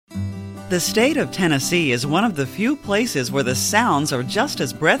The state of Tennessee is one of the few places where the sounds are just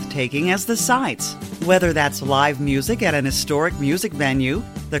as breathtaking as the sights. Whether that's live music at an historic music venue,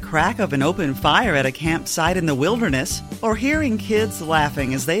 the crack of an open fire at a campsite in the wilderness, or hearing kids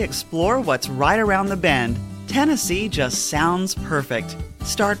laughing as they explore what's right around the bend, Tennessee just sounds perfect.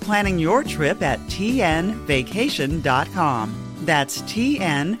 Start planning your trip at tnvacation.com. That's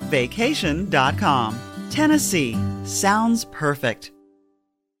tnvacation.com. Tennessee sounds perfect.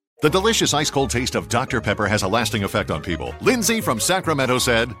 The delicious ice-cold taste of Dr. Pepper has a lasting effect on people. Lindsay from Sacramento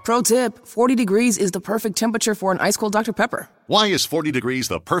said, Pro tip, 40 degrees is the perfect temperature for an ice-cold Dr. Pepper. Why is 40 degrees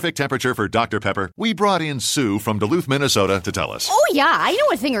the perfect temperature for Dr. Pepper? We brought in Sue from Duluth, Minnesota to tell us. Oh, yeah, I know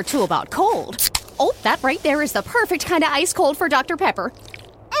a thing or two about cold. Oh, that right there is the perfect kind of ice cold for Dr. Pepper.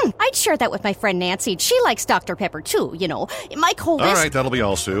 I'd share that with my friend Nancy. She likes Dr. Pepper, too, you know. My coldest... All right, that'll be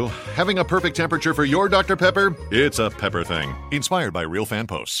all, Sue. Having a perfect temperature for your Dr. Pepper? It's a Pepper thing. Inspired by real fan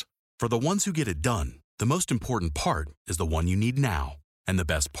posts. For the ones who get it done, the most important part is the one you need now. And the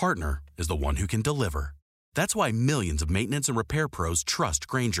best partner is the one who can deliver. That's why millions of maintenance and repair pros trust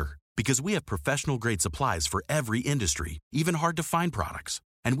Grainger. Because we have professional-grade supplies for every industry, even hard-to-find products.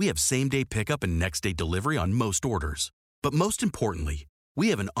 And we have same-day pickup and next-day delivery on most orders. But most importantly, we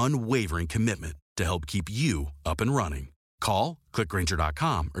have an unwavering commitment to help keep you up and running. Call, click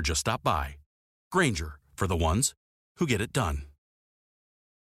Grainger.com, or just stop by. Grainger, for the ones who get it done.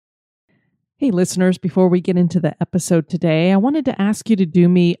 Hey listeners, before we get into the episode today, I wanted to ask you to do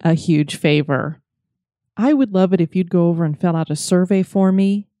me a huge favor. I would love it if you'd go over and fill out a survey for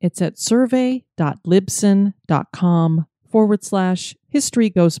me. It's at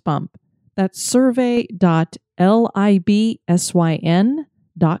survey.libsyn.com/historygoesbump. That's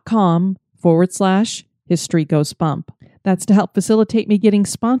survey.libsyn.com/historygoesbump. That's to help facilitate me getting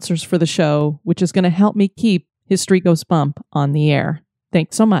sponsors for the show, which is going to help me keep History Goes Bump on the air.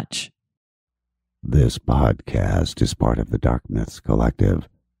 Thanks so much. This podcast is part of the Dark Myths Collective.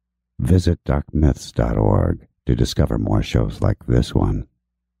 Visit darkmyths.org to discover more shows like this one.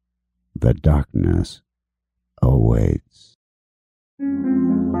 The darkness awaits.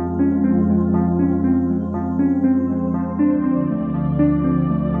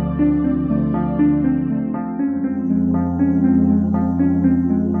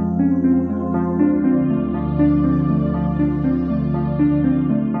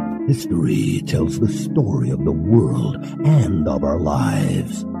 History tells the story of the world and of our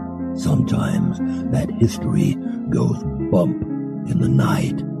lives. Sometimes that history goes bump in the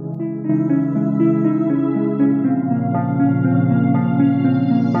night.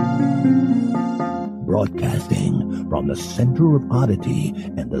 Broadcasting from the center of oddity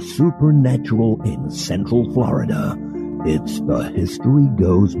and the supernatural in Central Florida, it's the History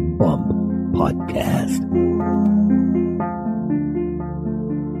Goes Bump podcast.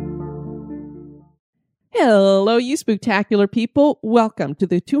 Hello, you spooktacular people. Welcome to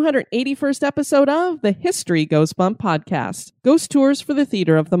the 281st episode of the History Goes Bump podcast, Ghost Tours for the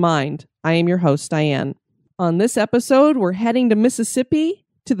Theater of the Mind. I am your host, Diane. On this episode, we're heading to Mississippi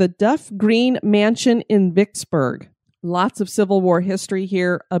to the Duff Green Mansion in Vicksburg. Lots of Civil War history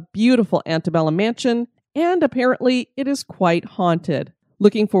here, a beautiful antebellum mansion, and apparently it is quite haunted.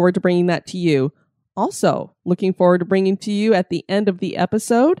 Looking forward to bringing that to you. Also, looking forward to bringing to you at the end of the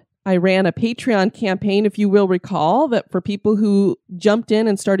episode, I ran a Patreon campaign, if you will recall, that for people who jumped in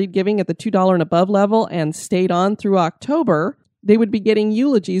and started giving at the $2 and above level and stayed on through October, they would be getting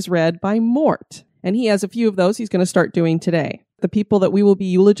eulogies read by Mort. And he has a few of those he's going to start doing today. The people that we will be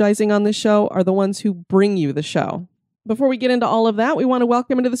eulogizing on this show are the ones who bring you the show. Before we get into all of that, we want to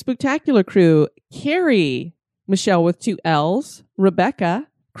welcome into the Spooktacular crew, Carrie, Michelle with 2 L's, Rebecca,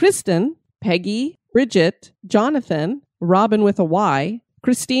 Kristen, Peggy, Bridget, Jonathan, Robin with a Y,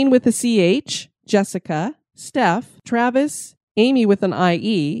 Christine with a CH, Jessica, Steph, Travis, Amy with an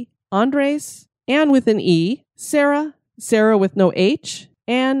IE, Andres, Anne with an E, Sarah, Sarah with no H,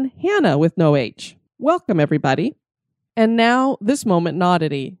 and Hannah with no H. Welcome, everybody. And now, this moment in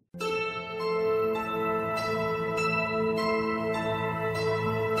oddity.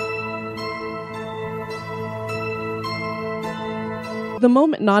 The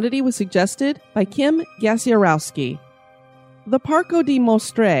moment in oddity was suggested by Kim Gassiarowski. The Parco di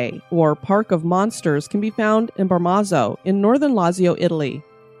Mostre, or Park of Monsters, can be found in Barmazzo, in northern Lazio, Italy.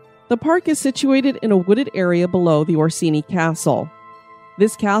 The park is situated in a wooded area below the Orsini Castle.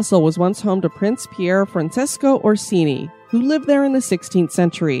 This castle was once home to Prince Pier Francesco Orsini, who lived there in the 16th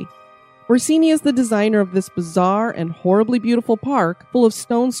century. Orsini is the designer of this bizarre and horribly beautiful park full of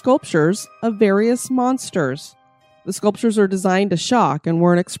stone sculptures of various monsters. The sculptures are designed to shock and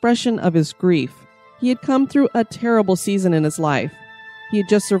were an expression of his grief. He had come through a terrible season in his life. He had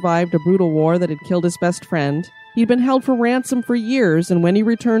just survived a brutal war that had killed his best friend. He'd been held for ransom for years, and when he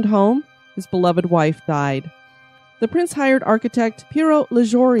returned home, his beloved wife died. The prince hired architect Piero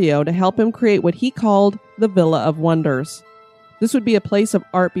Lagorio to help him create what he called the Villa of Wonders. This would be a place of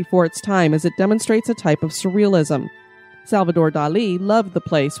art before its time, as it demonstrates a type of surrealism. Salvador Dali loved the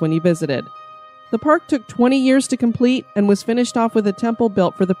place when he visited. The park took 20 years to complete and was finished off with a temple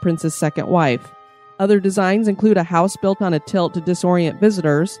built for the prince's second wife. Other designs include a house built on a tilt to disorient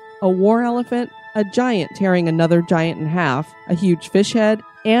visitors, a war elephant, a giant tearing another giant in half, a huge fish head,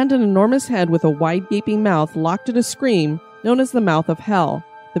 and an enormous head with a wide gaping mouth locked in a scream known as the Mouth of Hell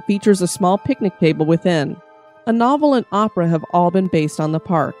that features a small picnic table within. A novel and opera have all been based on the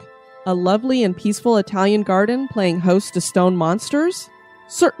park. A lovely and peaceful Italian garden playing host to stone monsters?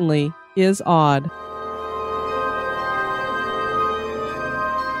 Certainly is odd.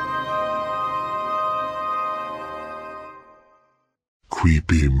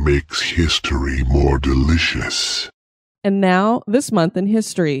 Creepy makes history more delicious. And now, this month in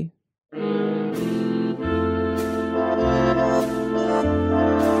history.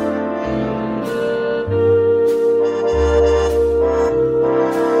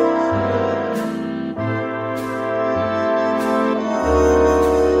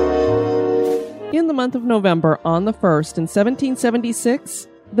 In the month of November, on the 1st, in 1776,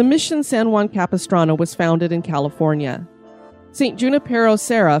 the Mission San Juan Capistrano was founded in California. St. Junipero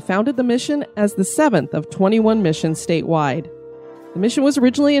Serra founded the mission as the 7th of 21 missions statewide. The mission was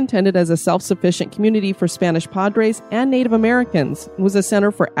originally intended as a self-sufficient community for Spanish Padres and Native Americans and was a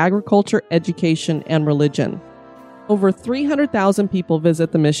center for agriculture, education, and religion. Over 300,000 people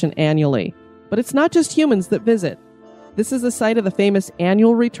visit the mission annually. But it's not just humans that visit. This is the site of the famous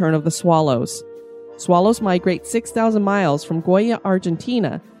annual return of the swallows. Swallows migrate 6,000 miles from Goya,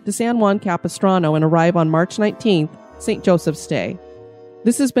 Argentina to San Juan Capistrano and arrive on March 19th, St. Joseph's Day.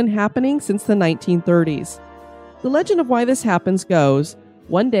 This has been happening since the 1930s. The legend of why this happens goes,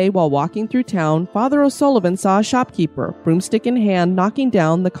 one day while walking through town, Father O'Sullivan saw a shopkeeper, broomstick in hand, knocking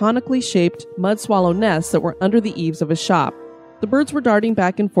down the conically shaped mud swallow nests that were under the eaves of his shop. The birds were darting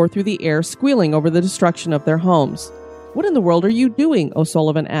back and forth through the air, squealing over the destruction of their homes. "What in the world are you doing?"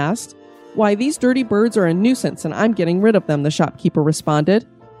 O'Sullivan asked. "Why, these dirty birds are a nuisance and I'm getting rid of them," the shopkeeper responded.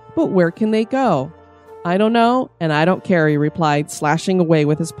 "But where can they go?" "I don't know, and I don't care," he replied, slashing away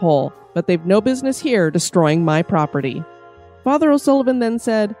with his pole. "But they've no business here destroying my property." Father O'Sullivan then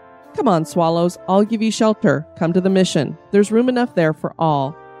said, "Come on, swallows, I'll give you shelter. Come to the mission. There's room enough there for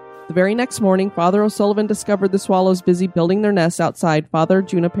all." The very next morning, Father O'Sullivan discovered the swallows busy building their nests outside Father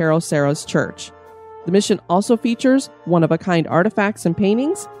Junipero Serra's church. The mission also features one-of-a-kind artifacts and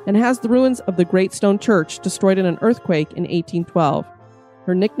paintings and has the ruins of the Great Stone Church destroyed in an earthquake in 1812.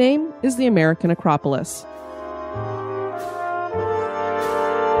 Her nickname is the American Acropolis.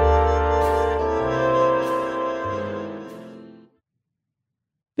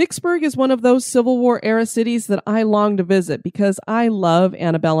 Vicksburg is one of those Civil War-era cities that I long to visit because I love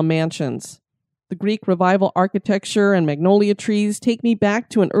antebellum mansions. The Greek Revival architecture and magnolia trees take me back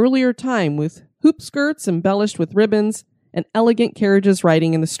to an earlier time with hoop skirts embellished with ribbons and elegant carriages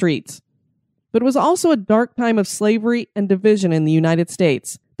riding in the streets. But it was also a dark time of slavery and division in the United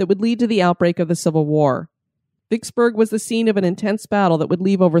States that would lead to the outbreak of the Civil War. Vicksburg was the scene of an intense battle that would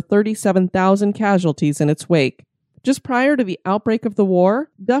leave over 37,000 casualties in its wake. Just prior to the outbreak of the war,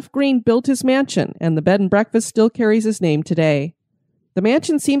 Duff Green built his mansion, and the bed and breakfast still carries his name today. The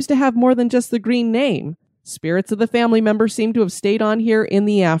mansion seems to have more than just the Green name. Spirits of the family members seem to have stayed on here in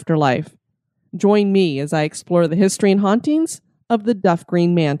the afterlife. Join me as I explore the history and hauntings of the Duff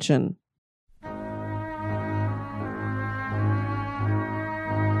Green Mansion.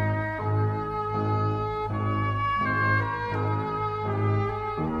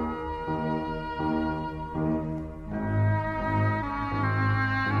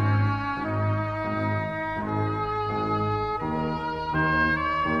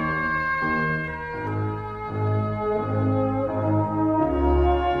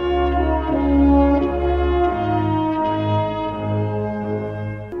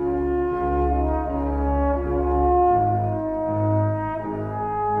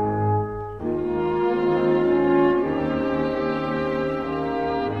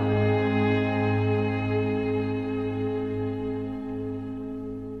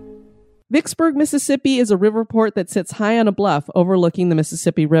 Vicksburg, Mississippi is a river port that sits high on a bluff overlooking the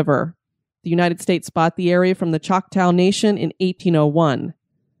Mississippi River. The United States bought the area from the Choctaw Nation in 1801.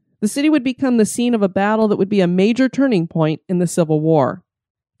 The city would become the scene of a battle that would be a major turning point in the Civil War.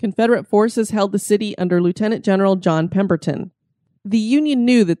 Confederate forces held the city under Lieutenant General John Pemberton. The Union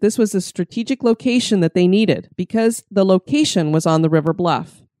knew that this was a strategic location that they needed because the location was on the River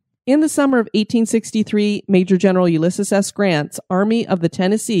Bluff. In the summer of 1863, Major General Ulysses S. Grant's Army of the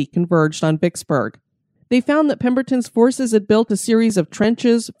Tennessee converged on Vicksburg. They found that Pemberton's forces had built a series of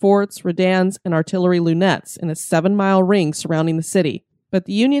trenches, forts, redans, and artillery lunettes in a 7-mile ring surrounding the city, but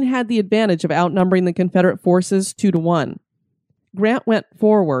the Union had the advantage of outnumbering the Confederate forces 2-1. Grant went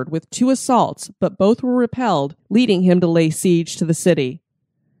forward with 2 assaults, but both were repelled, leading him to lay siege to the city.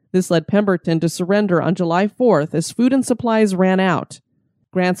 This led Pemberton to surrender on July 4th as food and supplies ran out.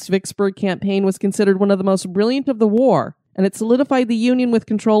 Grant's Vicksburg campaign was considered one of the most brilliant of the war, and it solidified the Union with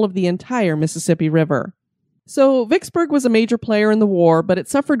control of the entire Mississippi River. So Vicksburg was a major player in the war, but it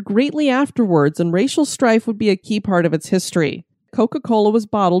suffered greatly afterwards, and racial strife would be a key part of its history. Coca-Cola was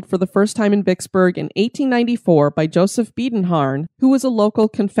bottled for the first time in Vicksburg in 1894 by Joseph Biedenharn, who was a local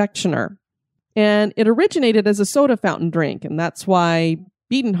confectioner. And it originated as a soda fountain drink, and that's why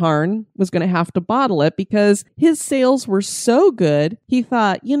Biedenharn was going to have to bottle it because his sales were so good, he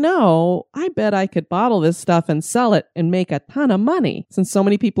thought, I bet I could bottle this stuff and sell it and make a ton of money since so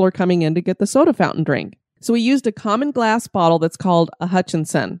many people are coming in to get the soda fountain drink. So he used a common glass bottle that's called a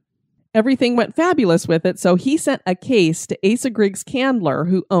Hutchinson. Everything went fabulous with it, so he sent a case to Asa Griggs Candler,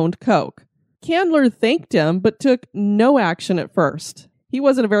 who owned Coke. Candler thanked him, but took no action at first. He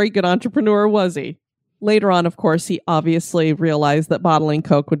wasn't a very good entrepreneur, was he? Later on, of course, he obviously realized that bottling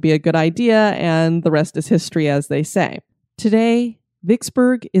Coke would be a good idea, and the rest is history, as they say. Today,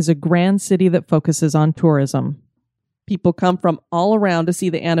 Vicksburg is a grand city that focuses on tourism. People come from all around to see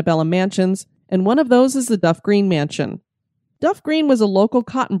the antebellum mansions, and one of those is the Duff Green Mansion. Duff Green was a local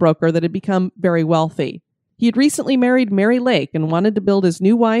cotton broker that had become very wealthy. He had recently married Mary Lake and wanted to build his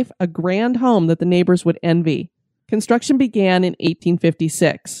new wife a grand home that the neighbors would envy. Construction began in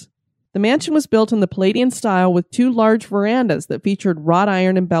 1856. The mansion was built in the Palladian style with 2 large verandas that featured wrought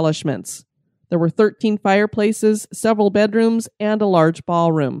iron embellishments. There were 13 fireplaces, several bedrooms, and a large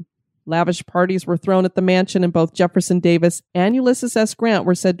ballroom. Lavish parties were thrown at the mansion, and both Jefferson Davis and Ulysses S. Grant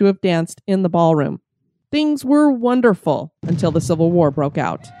were said to have danced in the ballroom. Things were wonderful until the Civil War broke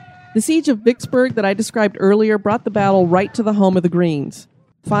out. The siege of Vicksburg that I described earlier brought the battle right to the home of the Greens.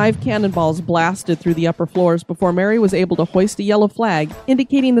 5 cannonballs blasted through the upper floors before Mary was able to hoist a yellow flag,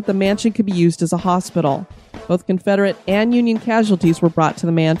 indicating that the mansion could be used as a hospital. Both Confederate and Union casualties were brought to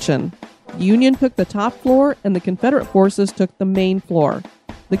the mansion. The Union took the top floor, and the Confederate forces took the main floor.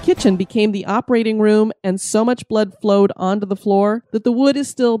 The kitchen became the operating room, and so much blood flowed onto the floor that the wood is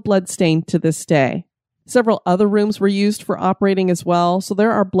still blood-stained to this day. Several other rooms were used for operating as well, so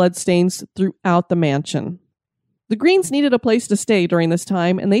there are bloodstains throughout the mansion. The Greens needed a place to stay during this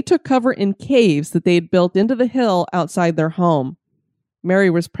time, and they took cover in caves that they had built into the hill outside their home. Mary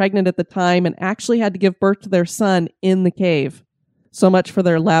was pregnant at the time and actually had to give birth to their son in the cave. So much for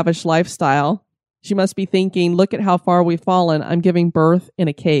their lavish lifestyle. She must be thinking, look at how far we've fallen. I'm giving birth in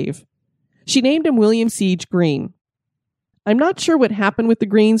a cave. She named him William Siege Green. I'm not sure what happened with the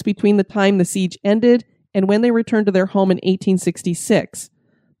Greens between the time the siege ended and when they returned to their home in 1866.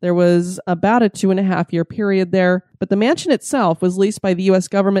 There was about a 2.5-year period there, but the mansion itself was leased by the U.S.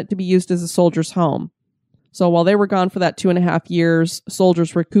 government to be used as a soldier's home. So while they were gone for that 2.5 years,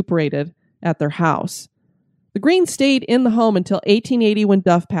 soldiers recuperated at their house. The Greens stayed in the home until 1880 when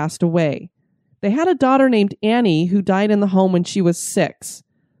Duff passed away. They had a daughter named Annie who died in the home when she was 6.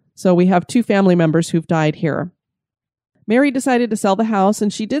 So we have 2 family members who've died here. Mary decided to sell the house,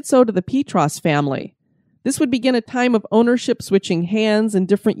 and she did so to the Petros family. This would begin a time of ownership switching hands and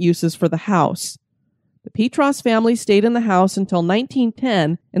different uses for the house. The Petros family stayed in the house until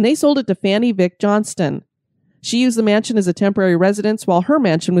 1910, and they sold it to Fanny Vick Johnston. She used the mansion as a temporary residence while her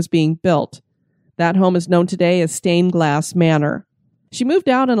mansion was being built. That home is known today as Stained Glass Manor. She moved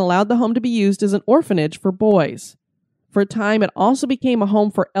out and allowed the home to be used as an orphanage for boys. For a time, it also became a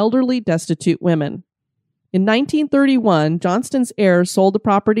home for elderly, destitute women. In 1931, Johnston's heirs sold the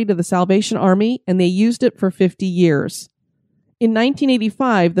property to the Salvation Army, and they used it for 50 years. In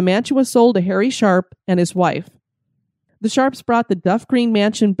 1985, the mansion was sold to Harry Sharp and his wife. The Sharps brought the Duff Green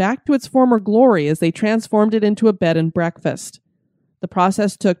Mansion back to its former glory as they transformed it into a bed and breakfast. The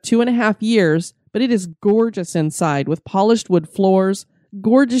process took 2.5 years, but it is gorgeous inside with polished wood floors,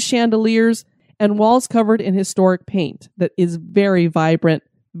 gorgeous chandeliers, and walls covered in historic paint that is very vibrant,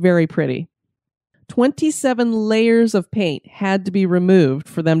 very pretty. 27 layers of paint had to be removed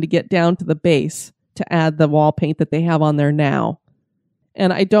for them to get down to the base to add the wall paint that they have on there now.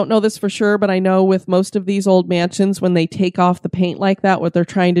 And I don't know this for sure, but I know with most of these old mansions, when they take off the paint like that, what they're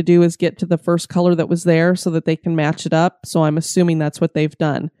trying to do is get to the first color that was there so that they can match it up. So I'm assuming that's what they've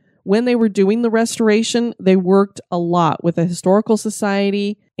done. When they were doing the restoration, they worked a lot with the Historical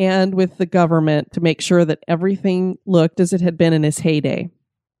Society and with the government to make sure that everything looked as it had been in its heyday.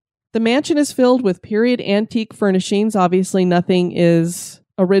 The mansion is filled with period antique furnishings. Obviously, nothing is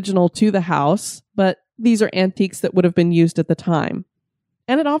original to the house, but these are antiques that would have been used at the time.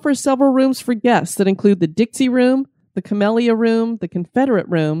 And it offers several rooms for guests that include the Dixie Room, the Camellia Room, the Confederate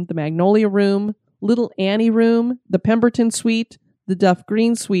Room, the Magnolia Room, Little Annie Room, the Pemberton Suite, the Duff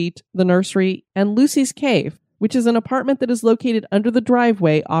Green Suite, the Nursery, and Lucy's Cave, which is an apartment that is located under the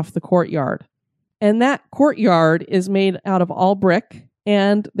driveway off the courtyard. And that courtyard is made out of all brick,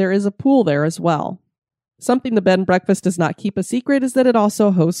 and there is a pool there as well. Something the bed and breakfast does not keep a secret is that it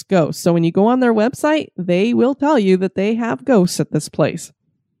also hosts ghosts. So when you go on their website, they will tell you that they have ghosts at this place.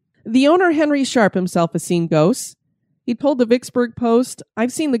 The owner, Henry Sharp himself, has seen ghosts. He told the Vicksburg Post,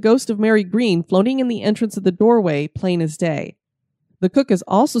 "I've seen the ghost of Mary Green floating in the entrance of the doorway, plain as day." The cook has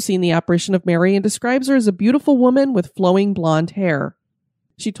also seen the apparition of Mary and describes her as a beautiful woman with flowing blonde hair.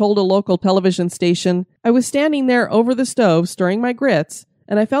 She told a local television station, "I was standing there over the stove stirring my grits,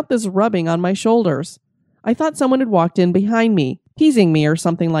 and I felt this rubbing on my shoulders. I thought someone had walked in behind me, teasing me or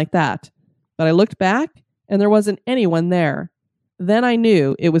something like that. But I looked back, and there wasn't anyone there. Then I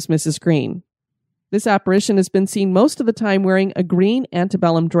knew it was Mrs. Green." This apparition has been seen most of the time wearing a green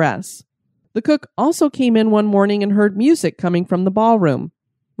antebellum dress. The cook also came in one morning and heard music coming from the ballroom.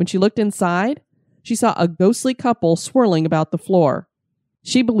 When she looked inside, she saw a ghostly couple swirling about the floor.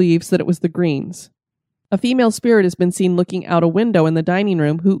 She believes that it was the Greens. A female spirit has been seen looking out a window in the dining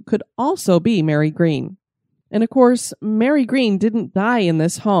room who could also be Mary Green. And of course, Mary Green didn't die in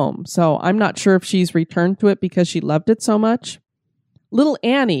this home, so I'm not sure if she's returned to it because she loved it so much. Little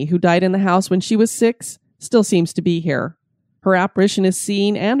Annie, who died in the house when she was 6, still seems to be here. Her apparition is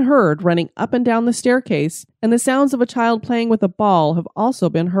seen and heard running up and down the staircase, and the sounds of a child playing with a ball have also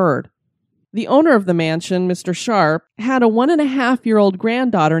been heard. The owner of the mansion, Mr. Sharp, had a 1.5-year-old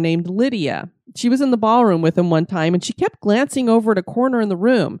granddaughter named Lydia. She was in the ballroom with him one time, and she kept glancing over at a corner in the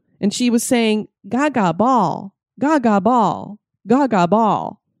room, and she was saying, "Gaga ball, gaga ball, gaga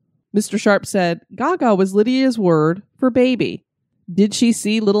ball." Mr. Sharp said gaga was Lydia's word for baby. Did she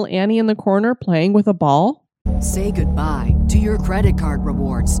see little Annie in the corner playing with a ball? Say goodbye to your credit card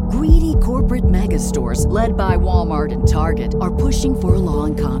rewards. Greedy corporate mega stores, led by Walmart and Target, are pushing for a law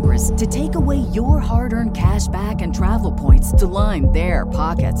in Congress to take away your hard-earned cash back and travel points to line their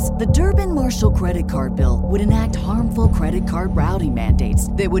pockets. The Durbin-Marshall credit card bill would enact harmful credit card routing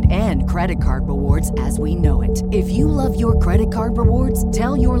mandates that would end credit card rewards as we know it. If you love your credit card rewards,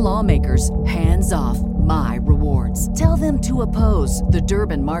 tell your lawmakers, hands off my rewards. Tell them to oppose the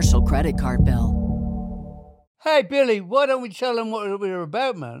Durbin-Marshall credit card bill. Hey, Billy, why don't we tell them what we're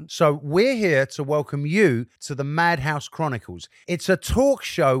about, man? So we're here to welcome you to the Madhouse Chronicles. It's a talk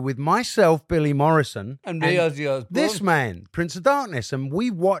show with myself, Billy Morrison. And me, Ozzy Osbourne. This man, Prince of Darkness. And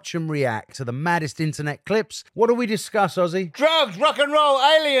we watch and react to the maddest internet clips. What do we discuss, Ozzy? Drugs, rock and roll,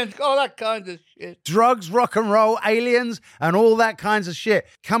 aliens, all that kind of shit. Drugs, rock and roll, aliens, and all that kinds of shit.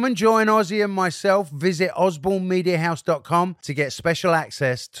 Come and join Ozzy and myself. Visit osbornemediahouse.com to get special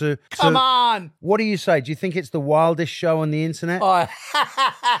access to... Come on! What do you say? Do you think it's the wildest show on the internet? Oh.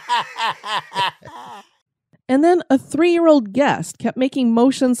 And then a 3-year-old guest kept making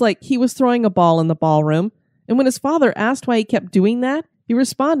motions like he was throwing a ball in the ballroom. And when his father asked why he kept doing that, he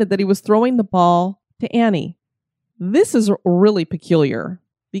responded that he was throwing the ball to Annie. This is really peculiar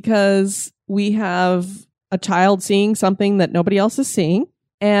because we have a child seeing something that nobody else is seeing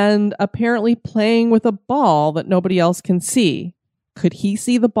and apparently playing with a ball that nobody else can see. Could he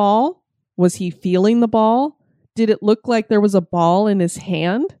see the ball? Was he feeling the ball? Did it look like there was a ball in his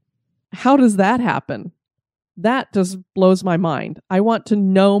hand? How does that happen? That just blows my mind. I want to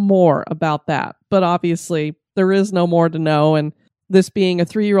know more about that. But obviously, there is no more to know. And this being a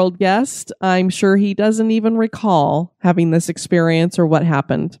 3-year-old guest, I'm sure he doesn't even recall having this experience or what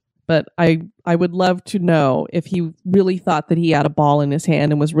happened. But I would love to know if he really thought that he had a ball in his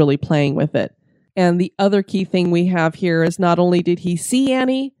hand and was really playing with it. And the other key thing we have here is not only did he see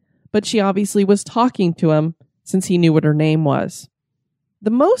Annie, but she obviously was talking to him since he knew what her name was.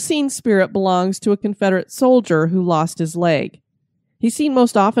 The most seen spirit belongs to a Confederate soldier who lost his leg. He's seen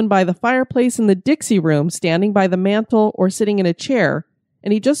most often by the fireplace in the Dixie Room, standing by the mantel or sitting in a chair,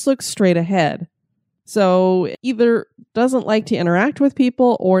 and he just looks straight ahead. So either doesn't like to interact with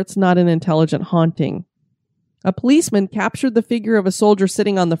people or it's not an intelligent haunting. A policeman captured the figure of a soldier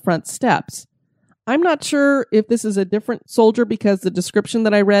sitting on the front steps. I'm not sure if this is a different soldier because the description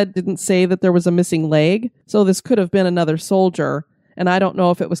that I read didn't say that there was a missing leg, so this could have been another soldier, and I don't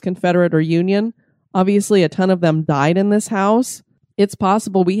know if it was Confederate or Union. Obviously, a ton of them died in this house. It's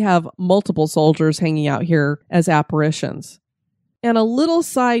possible we have multiple soldiers hanging out here as apparitions. And a little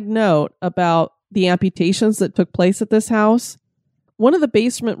side note about the amputations that took place at this house. One of the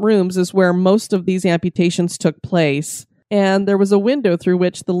basement rooms is where most of these amputations took place, and there was a window through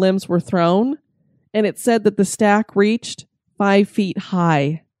which the limbs were thrown, and it said that the stack reached 5 feet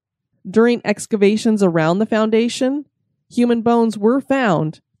high. During excavations around the foundation, human bones were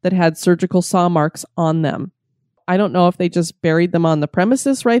found that had surgical saw marks on them. I don't know if they just buried them on the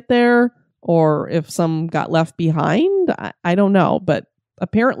premises right there, or if some got left behind. I don't know, but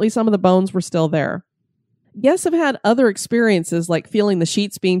apparently some of the bones were still there. Guests have had other experiences like feeling the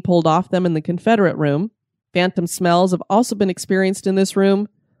sheets being pulled off them in the Confederate room. Phantom smells have also been experienced in this room,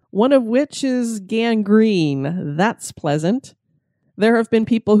 one of which is gangrene. That's pleasant. There have been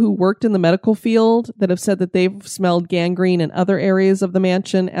people who worked in the medical field that have said that they've smelled gangrene in other areas of the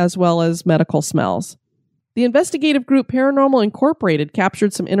mansion as well as medical smells. The investigative group Paranormal Incorporated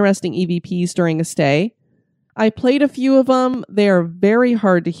captured some interesting EVPs during a stay. I played a few of them. They are very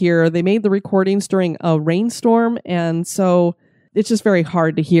hard to hear. They made the recordings during a rainstorm, and so it's just very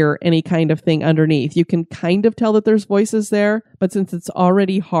hard to hear any kind of thing underneath. You can kind of tell that there's voices there, but since it's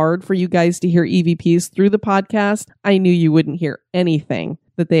already hard for you guys to hear EVPs through the podcast, I knew you wouldn't hear anything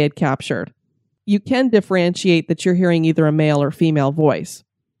that they had captured. You can differentiate that you're hearing either a male or female voice.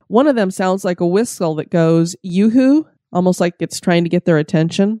 One of them sounds like a whistle that goes, yoo-hoo, almost like it's trying to get their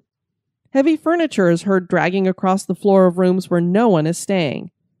attention. Heavy furniture is heard dragging across the floor of rooms where no one is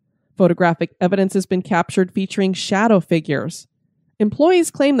staying. Photographic evidence has been captured featuring shadow figures. Employees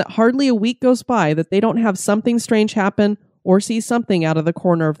claim that hardly a week goes by that they don't have something strange happen or see something out of the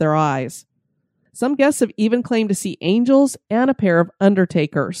corner of their eyes. Some guests have even claimed to see angels and a pair of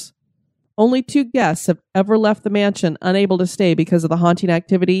undertakers. Only 2 guests have ever left the mansion unable to stay because of the haunting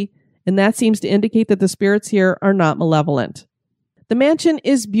activity, and that seems to indicate that the spirits here are not malevolent. The mansion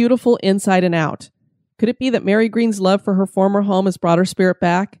is beautiful inside and out. Could it be that Mary Green's love for her former home has brought her spirit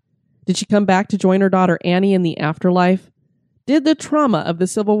back? Did she come back to join her daughter Annie in the afterlife? Did the trauma of the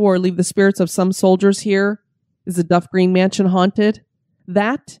Civil War leave the spirits of some soldiers here? Is the Duff Green Mansion haunted?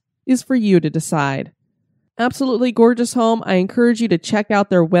 That is for you to decide. Absolutely gorgeous home. I encourage you to check out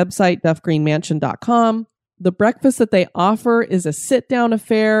their website, duffgreenmansion.com. The breakfast that they offer is a sit-down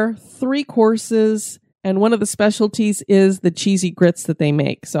affair, 3 courses, and one of the specialties is the cheesy grits that they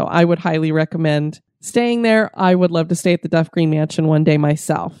make. So I would highly recommend staying there. I would love to stay at the Duff Green Mansion one day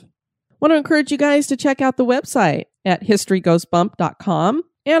myself. I want to encourage you guys to check out the website at historygoesbump.com.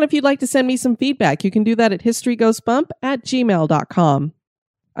 And if you'd like to send me some feedback, you can do that at historygoesbump@gmail.com.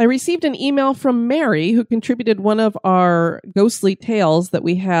 I received an email from Mary, who contributed one of our ghostly tales that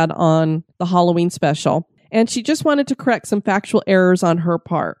we had on the Halloween special. And she just wanted to correct some factual errors on her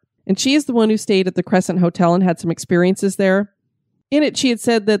part. And she is the one who stayed at the Crescent Hotel and had some experiences there. In it, she had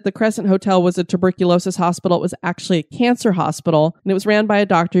said that the Crescent Hotel was a tuberculosis hospital. It was actually a cancer hospital, and it was ran by a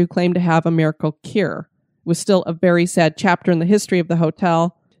doctor who claimed to have a miracle cure. It was still a very sad chapter in the history of the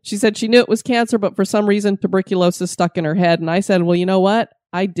hotel. She said she knew it was cancer, but for some reason, tuberculosis stuck in her head. And I said, well, you know what?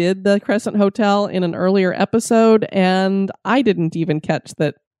 I did the Crescent Hotel in an earlier episode, and I didn't even catch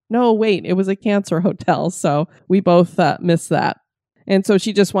that. No, wait, it was a cancer hotel. So we both missed that. And so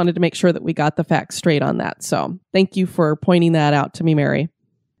she just wanted to make sure that we got the facts straight on that. So thank you for pointing that out to me, Mary.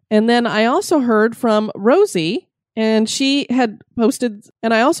 And then I also heard from Rosie, and she had posted,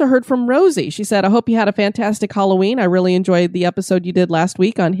 and I also heard from Rosie. She said, I hope you had a fantastic Halloween. I really enjoyed the episode you did last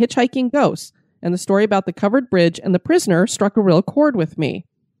week on hitchhiking ghosts, and the story about the covered bridge and the prisoner struck a real chord with me.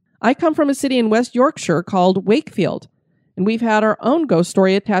 I come from a city in West Yorkshire called Wakefield, and we've had our own ghost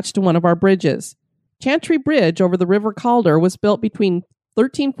story attached to one of our bridges. Chantry Bridge over the River Calder was built between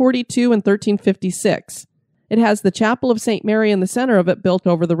 1342 and 1356. It has the Chapel of St. Mary in the center of it built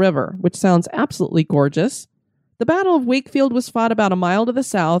over the river, which sounds absolutely gorgeous. The Battle of Wakefield was fought about a mile to the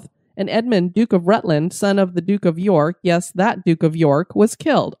south, and Edmund, Duke of Rutland, son of the Duke of York, yes, that Duke of York, was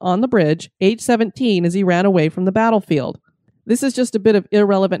killed on the bridge, age 17, as he ran away from the battlefield. This is just a bit of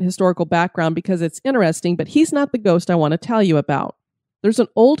irrelevant historical background because it's interesting, but he's not the ghost I want to tell you about. There's an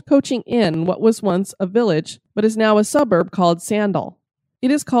old coaching inn in what was once a village, but is now a suburb called Sandal. It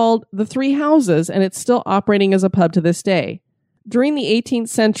is called the Three Houses, and it's still operating as a pub to this day. During the 18th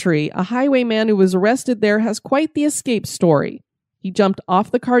century, a highwayman who was arrested there has quite the escape story. He jumped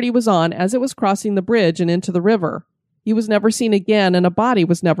off the cart he was on as it was crossing the bridge and into the river. He was never seen again, and a body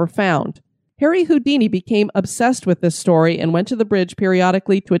was never found. Harry Houdini became obsessed with this story and went to the bridge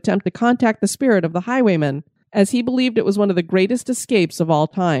periodically to attempt to contact the spirit of the highwayman, as he believed it was one of the greatest escapes of all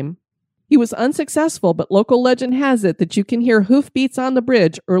time. He was unsuccessful, but local legend has it that you can hear hoofbeats on the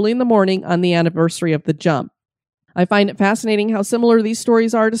bridge early in the morning on the anniversary of the jump. I find it fascinating how similar these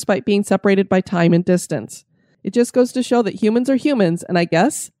stories are despite being separated by time and distance. It just goes to show that humans are humans, and I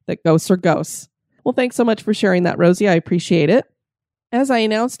guess that ghosts are ghosts. Well, thanks so much for sharing that, Rosie. I appreciate it. As I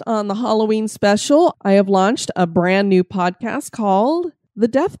announced on the Halloween special, I have launched a brand new podcast called The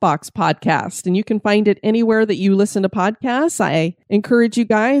Death Box Podcast, and you can find it anywhere that you listen to podcasts. I encourage you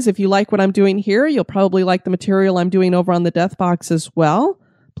guys, if you like what I'm doing here, you'll probably like the material I'm doing over on the Death Box as well.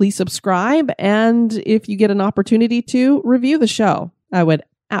 Please subscribe, and if you get an opportunity to, review the show. I would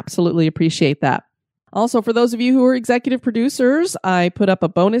absolutely appreciate that. Also, for those of you who are executive producers, I put up a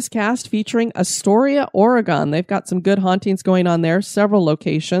bonus cast featuring Astoria, Oregon. They've got some good hauntings going on there, several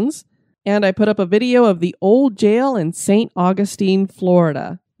locations. And I put up a video of the old jail in St. Augustine,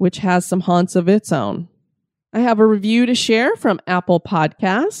 Florida, which has some haunts of its own. I have a review to share from Apple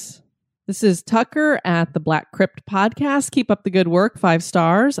Podcasts. This is Tucker at the Black Crypt Podcast. Keep up the good work, 5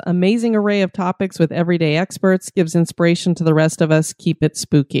 stars. Amazing array of topics with everyday experts. Gives inspiration to the rest of us. Keep it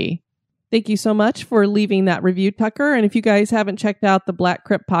spooky. Thank you so much for leaving that review, Tucker. And if you guys haven't checked out the Black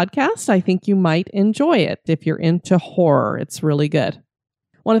Crypt Podcast, I think you might enjoy it if you're into horror. It's really good.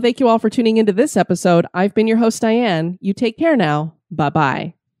 I want to thank you all for tuning into this episode. I've been your host, Diane. You take care now.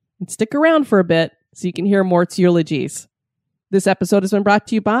 Bye-bye. And stick around for a bit so you can hear Mort's eulogies. This episode has been brought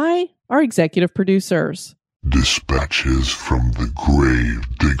to you by our executive producers. Dispatches from the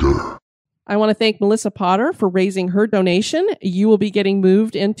Grave Digger. I want to thank Melissa Potter for raising her donation. You will be getting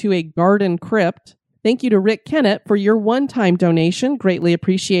moved into a garden crypt. Thank you to Rick Kennett for your one-time donation. Greatly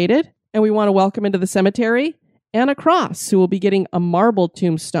appreciated. And we want to welcome into the cemetery Anna Cross, who will be getting a marble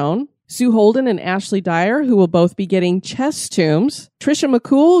tombstone. Sue Holden and Ashley Dyer, who will both be getting chest tombs. Trisha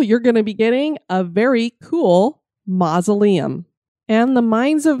McCool, you're going to be getting a very cool mausoleum. And the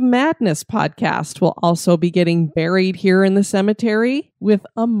Minds of Madness podcast will also be getting buried here in the cemetery with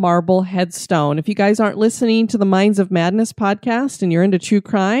a marble headstone. If you guys aren't listening to the Minds of Madness podcast and you're into true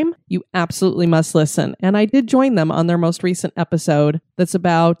crime, you absolutely must listen. And I did join them on their most recent episode that's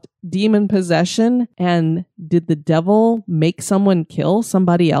about demon possession and did the devil make someone kill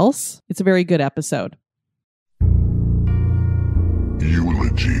somebody else? It's a very good episode.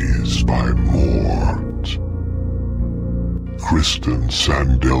 Eulogies by Mort. Kristen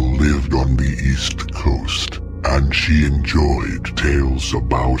Sandell lived on the East Coast, and she enjoyed tales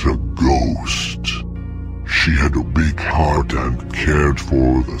about a ghost. She had a big heart and cared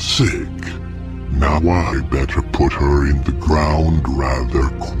for the sick. Now I better put her in the ground rather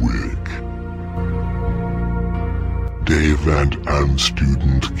quick. Dave and Ann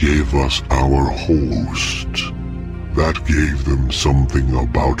Student gave us our host. That gave them something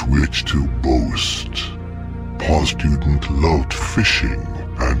about which to boast. Pa Student loved fishing,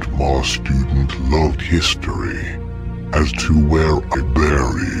 and Ma Student loved history. As to where I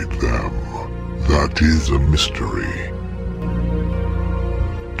buried them, that is a mystery.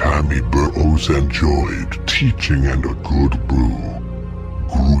 Tammy Burrows enjoyed teaching and a good brew.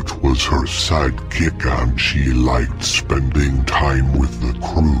 Groot was her sidekick, and she liked spending time with the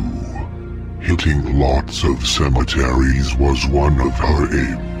crew. Hitting lots of cemeteries was one of her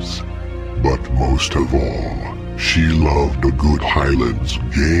aims. But most of all, she loved a good Highlands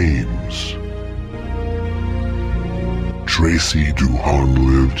games. Tracy Duhan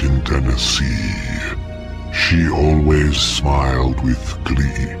lived in Tennessee. She always smiled with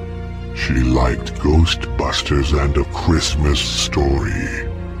glee. She liked Ghostbusters and A Christmas Story.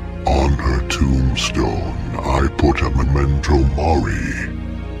 On her tombstone, I put a memento mori.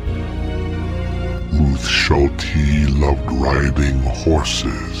 Ruth Schulte loved riding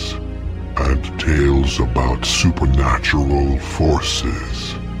horses and tales about supernatural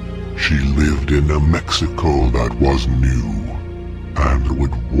forces. She lived in a Mexico that was new and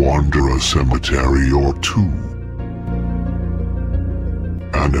would wander a cemetery or two.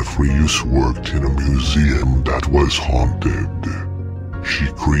 Anna Frius worked in a museum that was haunted. She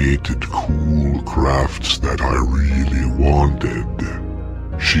created cool crafts that I really wanted.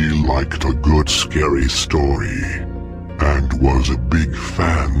 She liked a good scary story and was a big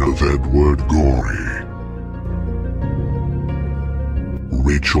fan of Edward Gorey.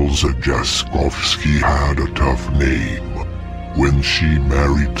 Rachel Zajaskowski had a tough name. When she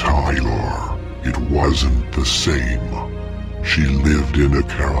married Tyler, it wasn't the same. She lived in a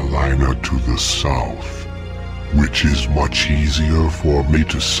Carolina to the south, which is much easier for me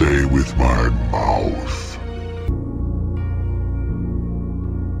to say with my mouth.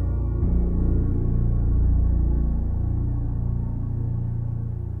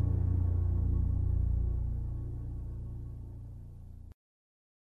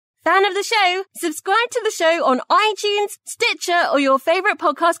 Fan of the show? Subscribe to the show on iTunes, Stitcher, or your favorite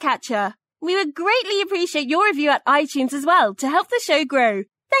podcast catcher. We would greatly appreciate your review at iTunes as well to help the show grow.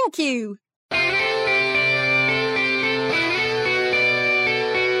 Thank you.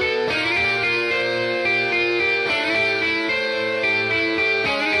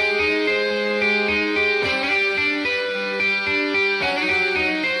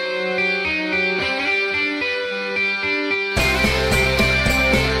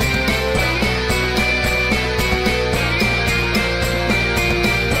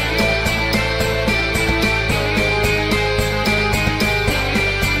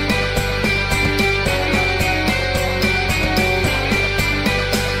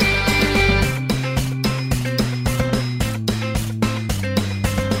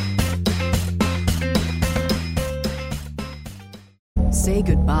 Say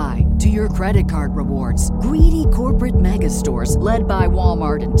goodbye to your credit card rewards. Greedy corporate mega stores, led by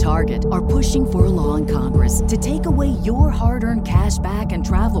Walmart and Target, are pushing for a law in Congress to take away your hard-earned cash back and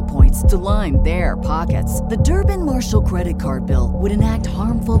travel points to line their pockets. The Durbin-Marshall credit card bill would enact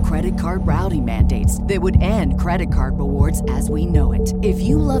harmful credit card routing mandates that would end credit card rewards as we know it. If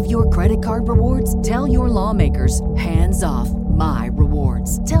you love your credit card rewards, tell your lawmakers, hands off my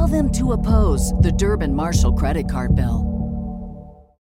rewards. Tell them to oppose the Durbin-Marshall credit card bill.